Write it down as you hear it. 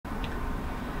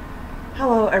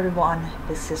Hello everyone,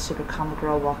 this is Super Comic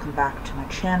Girl. Welcome back to my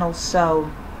channel. So,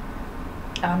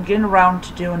 I'm getting around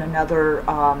to doing another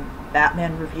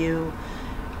Batman review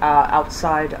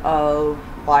outside of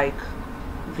like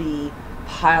the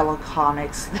pile of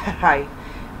comics that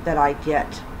I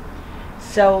get.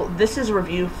 So this is a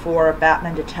review for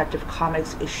Batman Detective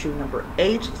Comics issue number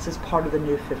 8. This is part of the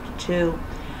New 52.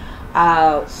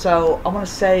 So I want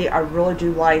to say I really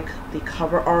do like the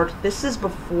cover art. This is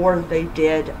before they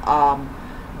did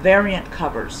variant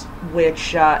covers,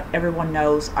 which everyone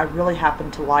knows I really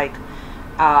happen to like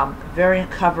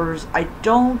variant covers. I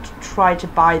don't try to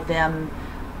buy them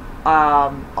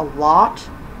a lot,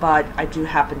 but I do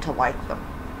happen to like them.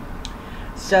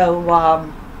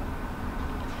 So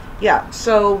yeah,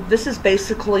 so this is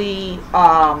basically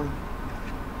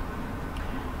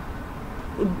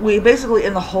we basically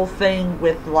end the whole thing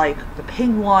with like the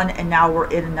Penguin, and now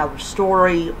we're in another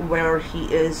story where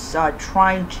he is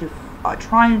trying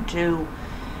to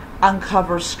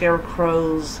uncover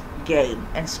Scarecrow's game,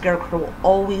 and Scarecrow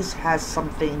always has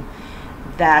something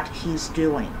that he's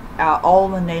doing, all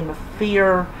in the name of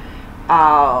fear.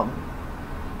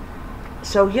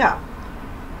 So yeah,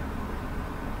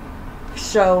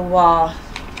 so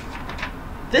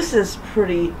this is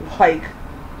pretty like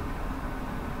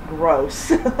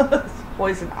gross.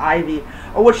 Poison ivy,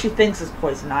 or what she thinks is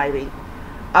poison ivy.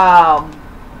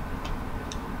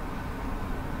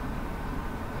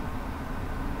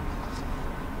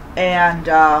 And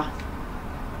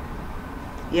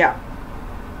yeah.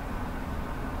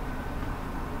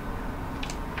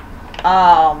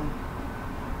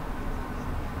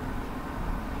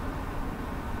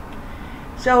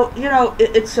 So you know,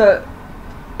 it's an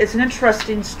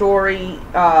interesting story.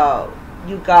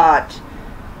 You got,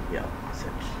 you know,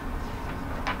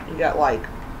 you got like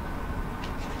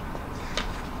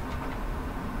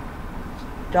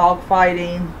dog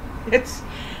fighting. It's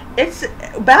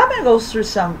Batman goes to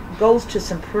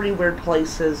some pretty weird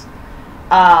places,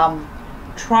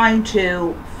 trying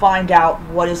to find out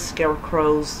what is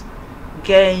Scarecrow's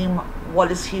game,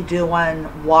 what is he doing,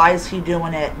 why is he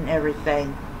doing it, and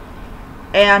everything.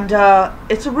 And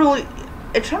it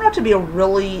turned out to be a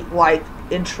really like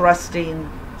interesting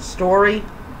story.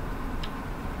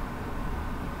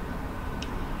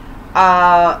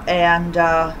 And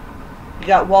you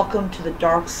got Welcome to the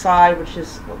Dark Side, which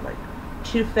is like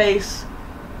Two-Face.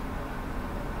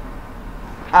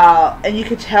 And you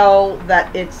could tell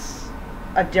that it's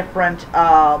a different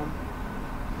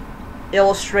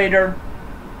illustrator.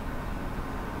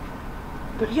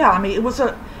 But yeah, I mean, it was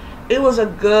a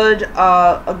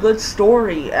good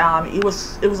story. It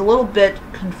was a little bit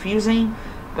confusing,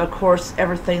 but of course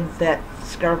everything that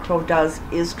Scarecrow does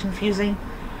is confusing.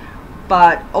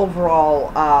 But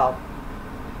overall,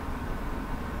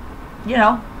 you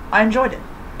know, I enjoyed it.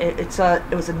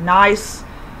 It was a nice,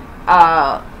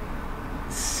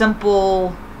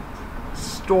 simple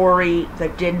story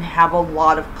that didn't have a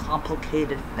lot of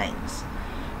complicated things.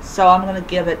 So I'm going to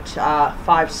give it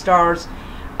 5 stars.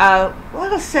 Like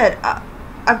I said,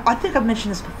 I think I've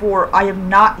mentioned this before. I have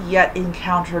not yet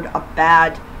encountered a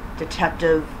bad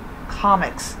detective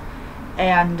comics,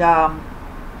 and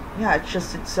yeah,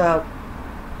 it's a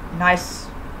nice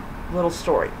little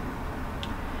story.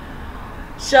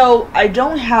 So I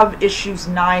don't have issues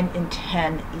 9 and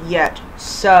 10 yet.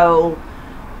 So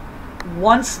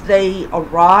once they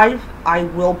arrive, I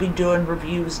will be doing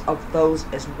reviews of those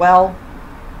as well.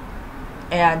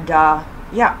 And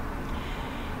yeah.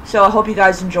 So I hope you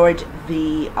guys enjoyed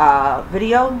the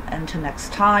video. Until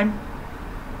next time,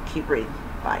 keep reading.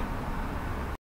 Bye.